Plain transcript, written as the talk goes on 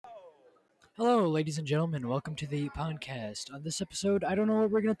Hello, ladies and gentlemen. Welcome to the podcast. On this episode, I don't know what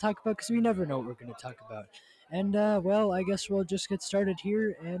we're going to talk about because we never know what we're going to talk about. And, well, I guess we'll just get started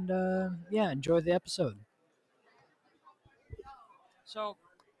here and, yeah, enjoy the episode. So,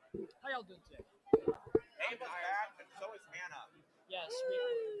 how y'all doing today? Ava's back, and so is Hannah. Yes,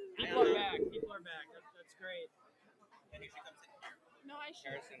 people are back. People are back. That's great. And she comes in here. No, I should.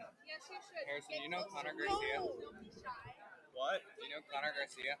 Harrison, Yes, you should. Harrison, you know Connor Garcia? Don't be shy. What? Do you know Connor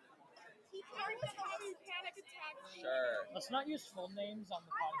Garcia? He was having panic attacks. Sure. Let's not use full names on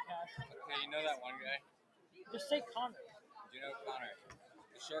the podcast. Okay, you know that one guy? Just say Connor. Do you know Connor?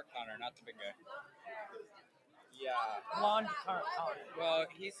 The short Connor, not the big guy. Yeah. Blonde Connor. Well,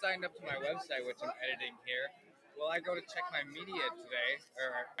 he signed up to my website, which I'm editing here. Well, I go to check my media today,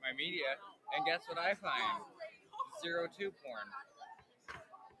 and guess what I find? 02 porn.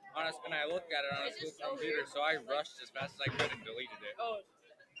 And I looked at it on a school computer, so I rushed as fast as I could and deleted it. Oh.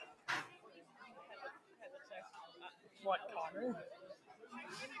 What, Connor? Okay.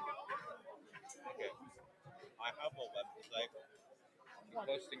 I have a website. I'm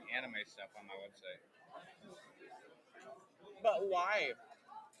posting anime stuff on my website. But why?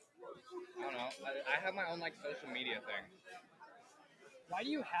 I don't know. I have my own social media thing. Why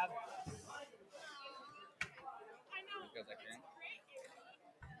do you have it? Because I can.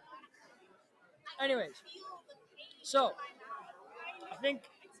 Anyways, so I don't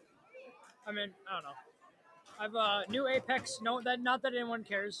know. I've new Apex. No, not that anyone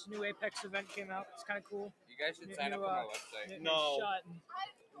cares. New Apex event came out. It's kind of cool. You guys should sign up on my website. No. Shut.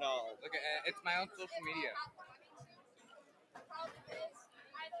 No. Look, it's my own social media.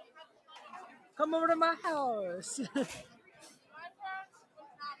 Come over to my house.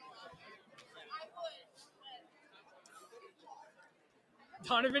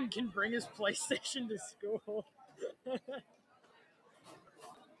 Donovan can bring his PlayStation to school.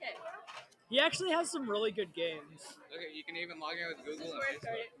 He actually has some really good games. Look, you can even log in with Google and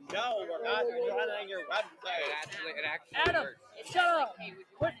Facebook. No, we're not running your website. It actually Adam, works. shut up!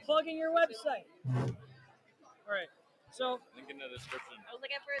 Quit plugging your website. All right, so Link in the description. I was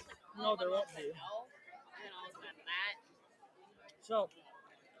like at first, No, there won't be. no. And then all of a sudden that. so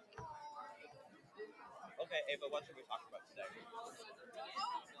Okay, Ava, what should we talk about today?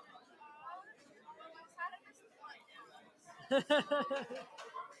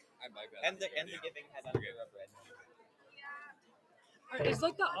 I like that. And the giving head on your bread. Is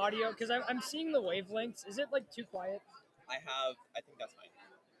like the audio because I'm seeing the wavelengths. Is it like too quiet? I think that's fine.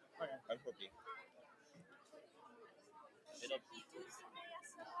 Okay. I'm cookie. It'll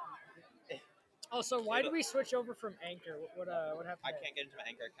Also, why do we switch over from Anchor? What happened? I there? can't get into my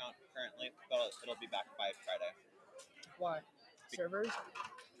Anchor account currently, but it'll be back by Friday. Why? Servers?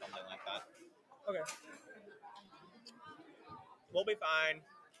 Something like that. Okay. We'll be fine.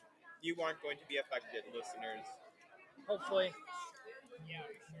 You aren't going to be affected, listeners. Hopefully.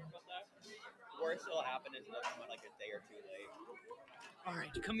 Worst that'll happen is it'll come out like a day or two late. All right,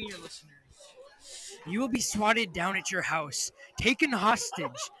 come here, listeners. You will be swatted down at your house, taken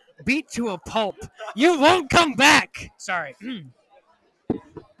hostage, beat to a pulp. You won't come back. Sorry.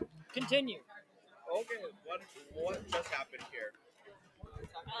 Continue. Okay, what just happened here?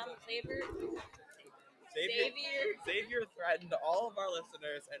 Xavier threatened all of our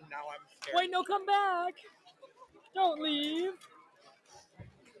listeners, and now I'm scared. Wait, no, come back. Don't leave.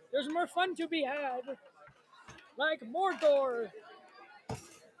 There's more fun to be had. Like Mordor.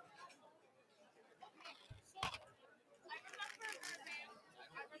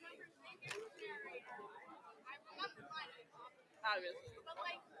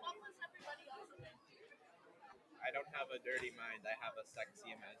 I don't have a dirty mind. I have a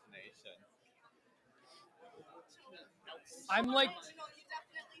sexy imagination. I'm like,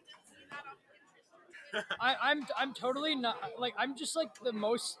 I'm totally not like I'm just like the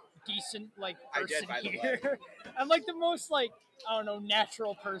most decent like I did, person by the here. I'm like the most like I don't know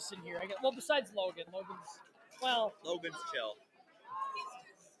natural person here. I guess. Well, besides Logan. Logan's chill.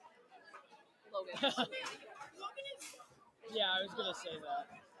 Logan. Yeah, I was gonna say that.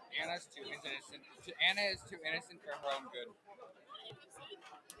 Anna's too innocent. Anna is too innocent for her own good.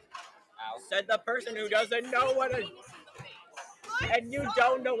 Ow. Said the person who doesn't know what a... And you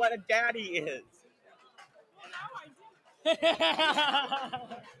don't know what a daddy is.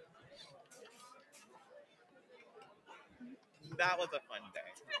 That was a fun day.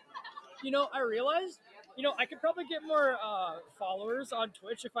 I realized, I could probably get more followers on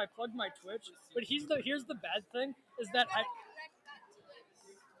Twitch if I plug my Twitch. But here's the bad thing is that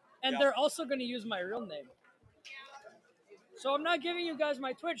they're also going to use my real name. So I'm not giving you guys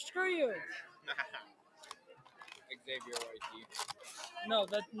my Twitch. Screw you. Xavier YT. No.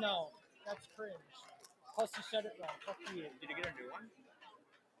 That's cringe. Plus, you said it wrong. Fuck you. Did you get a new one?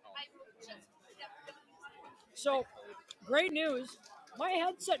 So, great news. My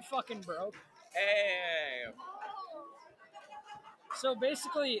headset fucking broke. Hey. So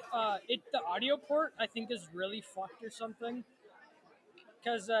basically, the audio port I think is really fucked or something.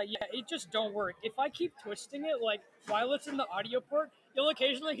 Cause yeah, it just don't work. If I keep twisting it like while it's in the audio port, you'll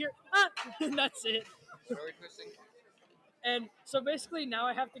occasionally hear and that's it. What are we twisting? And so basically now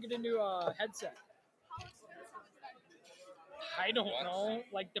I have to get a new headset. I don't What? know,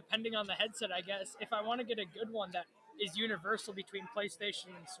 like depending on the headset, I guess. If I want to get a good one that is universal between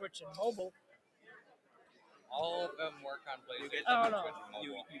PlayStation and Switch and mobile, All of them work on PlayStation I and don't know. Switch and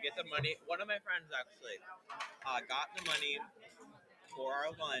mobile. You get the money. One of my friends actually got the money for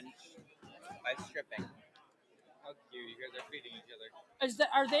our lunch by stripping. How cute, you guys are feeding each other.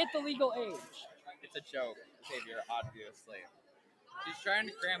 Are they at the legal age? It's a joke, Xavier, obviously. She's trying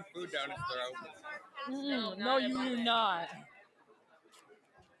to cram food down his throat. No, you do not.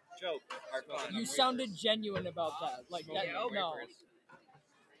 Joke are fun. You sounded genuine about that. Like that. Smoking on No. wafers.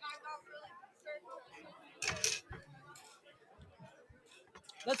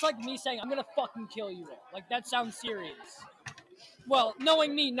 That's like me saying I'm gonna fucking kill you all. Like that sounds serious. Well,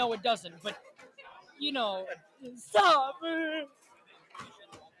 knowing me, no, it doesn't. But you know, stop.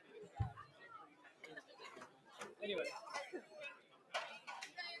 Anyway,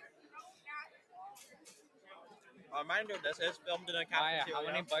 Mind you, this is filmed in a Maya, cafeteria. how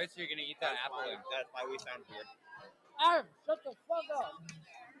many bites are you gonna eat that apple in? That's why we sound weird. Aaron, shut the fuck up.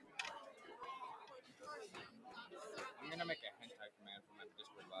 I'm gonna make a hentai command for my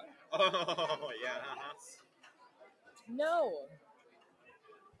Discord bot. Oh, yeah. No.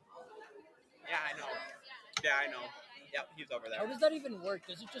 Yeah, I know. Yeah, I know. Yep, he's over How there. does that even work?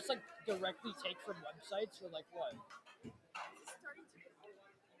 Does it just like directly take from websites or like what?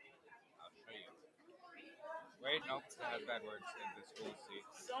 I'll show you. Wait, nope, it has bad words in the school seat.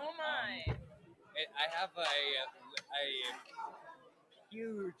 So am I. I have a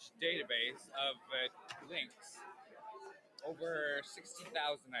huge database of links. Over 60,000,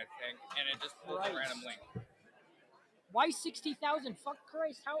 I think, and it just pulls a Christ. random link. Why 60,000? Fuck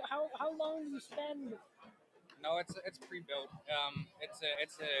Christ! How long do you spend? No, it's pre-built. It's a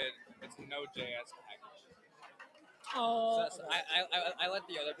Node.js package. Oh, So I let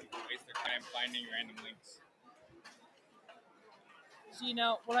the other people waste their time finding random links. see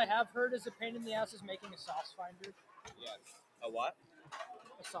now what I have heard is a pain in the ass is making a sauce finder. Yes. A what?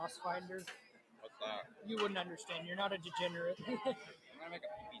 A sauce finder. What's that? You wouldn't understand. You're not a degenerate. I'm gonna make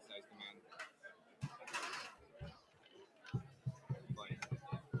a PP size command.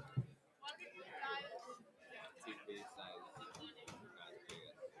 PP size.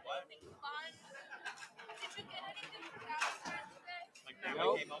 What? Like, Nope.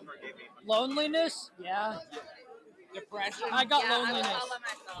 Grandma came over and gave me money. Loneliness? Yeah. Depression. I got Yeah, loneliness. I was all by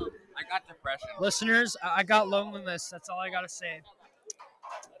myself. I got depression. Listeners, I got loneliness. That's all I gotta say.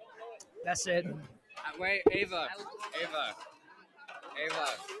 That's it. Wait, Ava,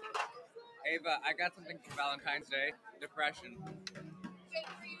 I got something for Valentine's Day. Depression.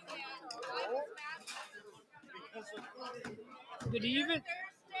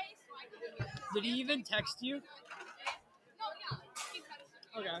 Did he even text you?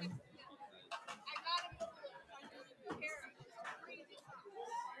 Okay. You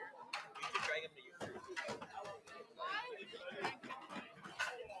should drag him to you.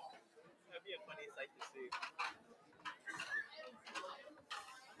 That'd be a funny sight to see.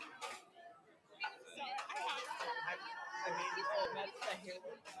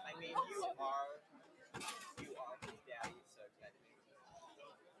 I mean, you are his daddy, so technically.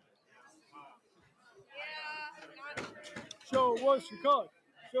 Show us your card.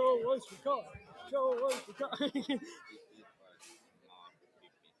 Show us your card. Show us your card.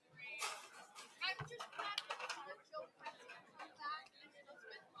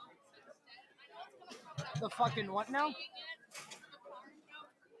 The fucking what now?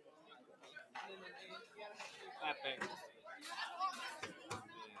 Epic.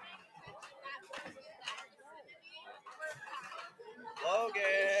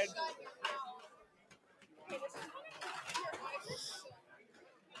 Logan!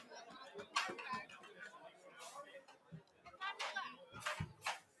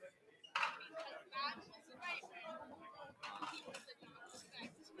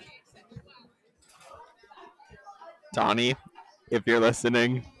 Donnie, if you're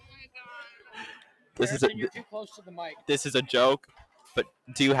listening, Harrison, you're too close to the mic. this is a joke, but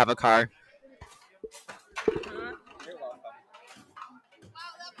do you have a car? Huh? You're welcome.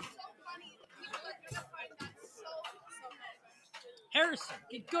 Wow, that was so funny. People are gonna find that so funny. Harrison,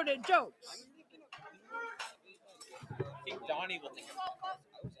 get good at jokes. I think Donnie will think of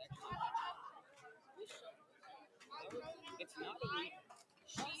It's not illegal.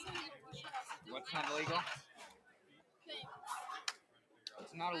 What's not illegal?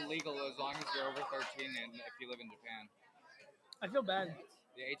 It's not illegal as long as you're over 13 and if you live in Japan. I feel bad.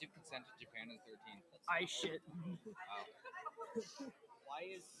 The age of consent in Japan is 13. I shit. Why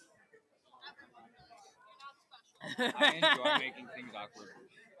is I enjoy making things awkward.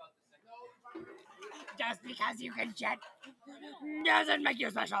 Just because you can shit doesn't make you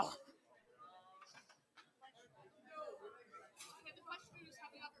special.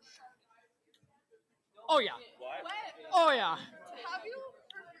 Oh yeah. what? Oh yeah. Have you?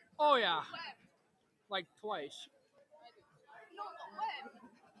 Oh yeah. When? Like twice. No,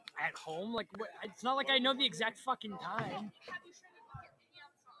 when? At home? Like what? It's not like I know the exact fucking time. Have you shredded with your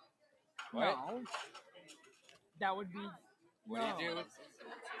pants on? What? No. That would be. What no. do you do?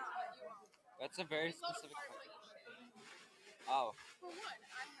 That's a very specific question. Oh, For one,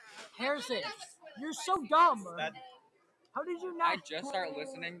 I have. Harrison, you're so dumb. That How did you not? I just started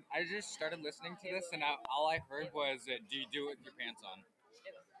listening. I just started listening to this, and all I heard was, "Do you do it with your pants on?"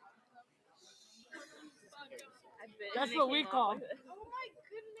 That's what we call. Oh my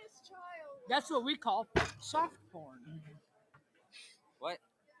goodness, child. That's what we call soft porn. What?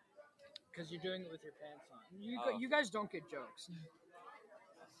 Because you're doing it with your pants on. Oh. You guys don't get jokes.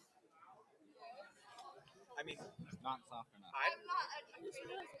 I mean, Not soft enough. I I'm not. I just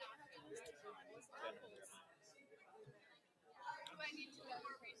realized now I have to use two phones. Do I need to do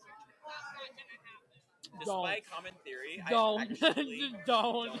more research? That's not gonna happen. despite common theory, Don't. I actually Just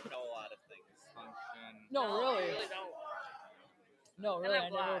don't. know a lot of things. Function. No, really. I really don't. No, really. I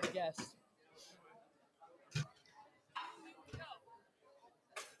I'm never black. would have guessed.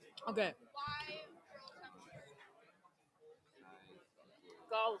 Okay. Why?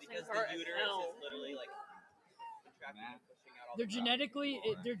 God, those Because things hurt the as uterus hell. is literally like contracting and pushing out all They're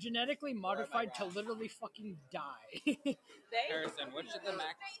the crap. genetically modified to literally fucking die. They? Harrison, what should the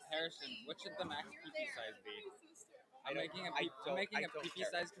max? Harrison, what should the max PP size be? I'm making a PP care.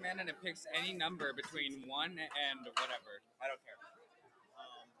 size command, and it picks any number between 1 and whatever. I don't care.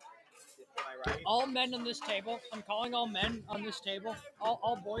 Am I right? All men on this table. I'm calling all men on this table.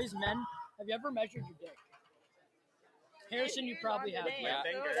 All boys, men. Have you ever measured your dick? Harrison, you probably have. My Yeah.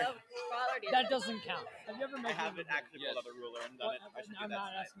 finger. That doesn't count. Have you ever I measured haven't your dick? actually pulled Yes. out a ruler and What? done it. I should do I'm that not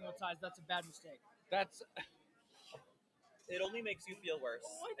tonight. asking what size. That's a bad mistake. That's It only makes you feel worse.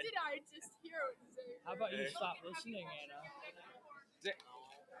 What And did I just hear? How about you Hey. stop listening, Anna? Good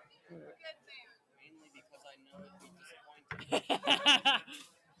man. mainly because I know it'd be disappointing.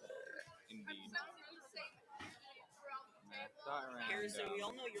 indeed. Sounds like the same throughout the day. Thought around, Harrison, we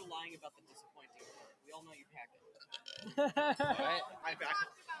all know you're lying about the disappointing part. We all know you pack it. What? I'm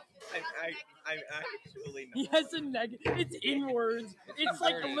actually He not. has a negative. It's inwards. It's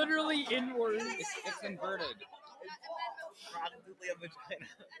like inverted. literally inwards. It's inverted. Probably a vagina.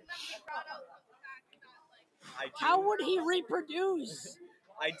 And then we brought out the fact that, like, I do. How would he reproduce?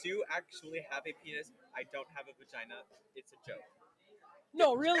 I do actually have a penis. I don't have a vagina. It's a joke.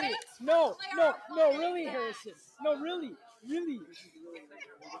 No, really. No, really, Harrison. No, really.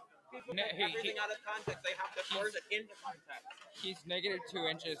 People No, take he- everything out of context. They have to force it into context. He's negative 2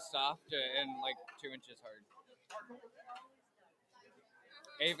 inches soft and like 2 inches hard.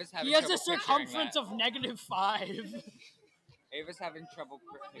 Ava's having He has trouble a circumference picturing of -5. that. Ava's having trouble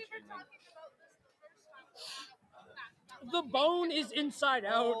picturing that. The bone is inside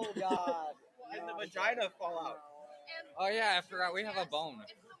out. Oh God. And the vagina fall out. Oh yeah, I forgot we have a bone. if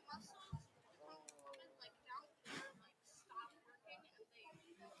the muscles and like down here like stop working and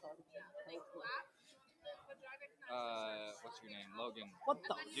they collapse, the vagina can What's your name? Logan. What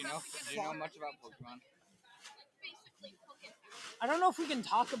the? Do you know much about Pokemon? basically hook it back. I don't know if we can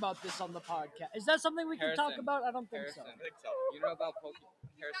talk about this on the podcast. Is that something we can talk Harrison. about? I don't think so. I think so. You know about Pokemon?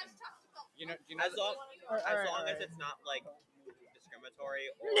 Harrison. You know? Do you know? As long, Alright, as, alright, long as alright. it's not like discriminatory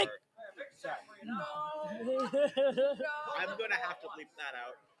or. Nick. I'm gonna have to bleep that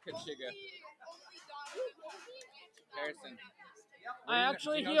out. Kachiga. Harrison.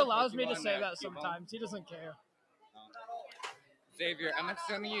 Actually, Do you he know the allows me to Pokemon say that Cubone? sometimes. He doesn't care. Xavier, I'm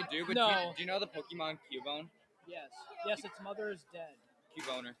assuming you do, but No. do you know the Pokemon Cubone? Yes. Yes, its mother is dead.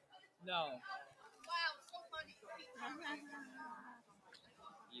 Cuboner. No. Wow, so funny.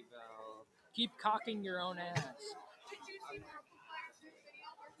 Eval. Keep cocking your own ass. Did you see Markiplier's new video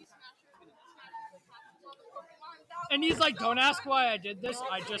where he smashes all the Pokemon down? And he's like, don't ask why I did this.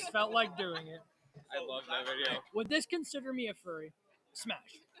 I just felt like doing it. I love that video. Would this consider me a furry?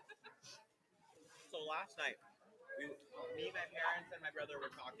 Smash. So last night, me, my parents, and my brother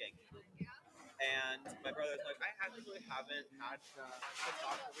were talking, and my brother's like, I actually haven't had the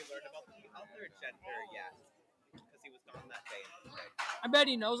talk where we learned about the other gender yet, because he was gone that day. I bet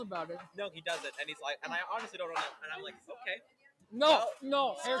he knows about it. No, he doesn't, and he's like, and I honestly don't know, and I'm like, okay. No, Well, no,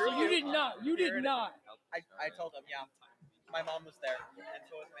 Harrison, you you. did not. You Here did it is. not. I told him, yeah, my mom was there, and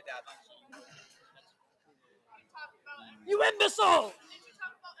so was my dad. You imbecile! Did you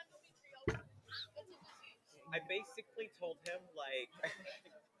talk about endometriosis? That's a disease. I basically told him like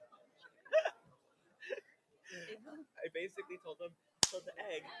I basically told him so the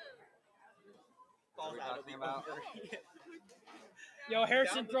egg falls we out of the talking about? ovary, Yo,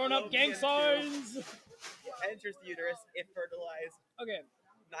 Harrison Down the throwing up gang fallopian signs. enters the uterus, if fertilized. Okay,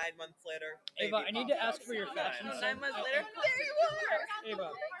 9 months later, Ava, baby I need to pops ask out. for your fashion No, sense. 9 months later. There you are. Ava.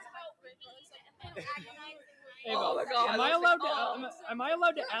 Oh Ava, my God, am I that's allowed to? like- Am I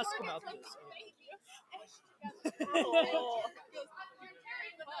allowed to ask about this? Oh.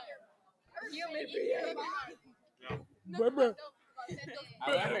 Human being. Bruh.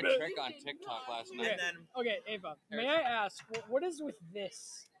 I learned a trick on TikTok last night. And then Okay, Ava, may I ask what is with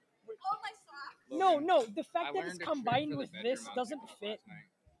this? Oh, my socks. No, Logan, no, the I fact that learned it's a trick combined for the with bedroom this on doesn't TikTok fit. last night.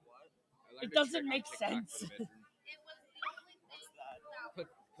 I learned It a doesn't trick on make TikTok for sense. the bedroom. It was the only thing.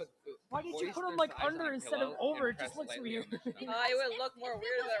 Put the Why did you put oyster them like thighs on under a instead of pillow over? and It just press looks lightly weird. on the stomach. It would look more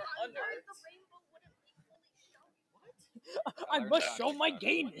weird if they were under. The rainbow wouldn't be fully shown. I learned must that on show my TikTok.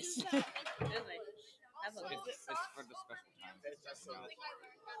 gayness. Disney. Have a look. It's for the special time. it's just Something I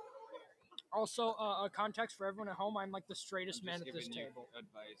learned. Also, context for everyone at home, I'm like the straightest I'm man just at this giving you table.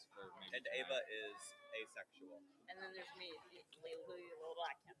 advice for maybe and Ava is asexual. And then there's me,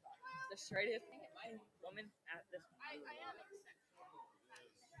 I can't talk. The straightest woman at this. I am accepted.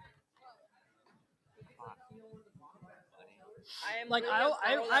 I am Like, literally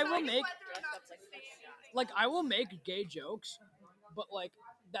I a girl will that make- dressed up like this. Like, I will make gay jokes, but like,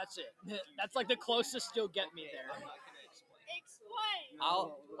 that's it. That's like the closest you'll get me there. Explain.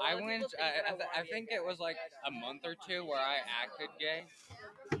 I went. I think it was like a month or two where I acted gay,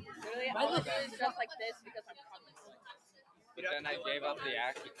 Literally, By all the- I do is dress like this because I'm coming. but then I gave up the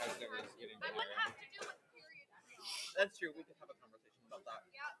act because it was getting I wouldn't boring. have to do with period. That's true. We could have a conversation about that.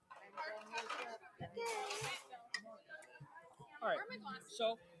 All right.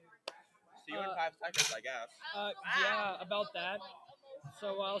 So, See you in 5 seconds, I guess. yeah, about that.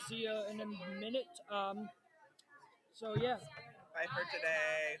 So I'll see you in a minute. So yeah. Bye for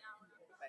today.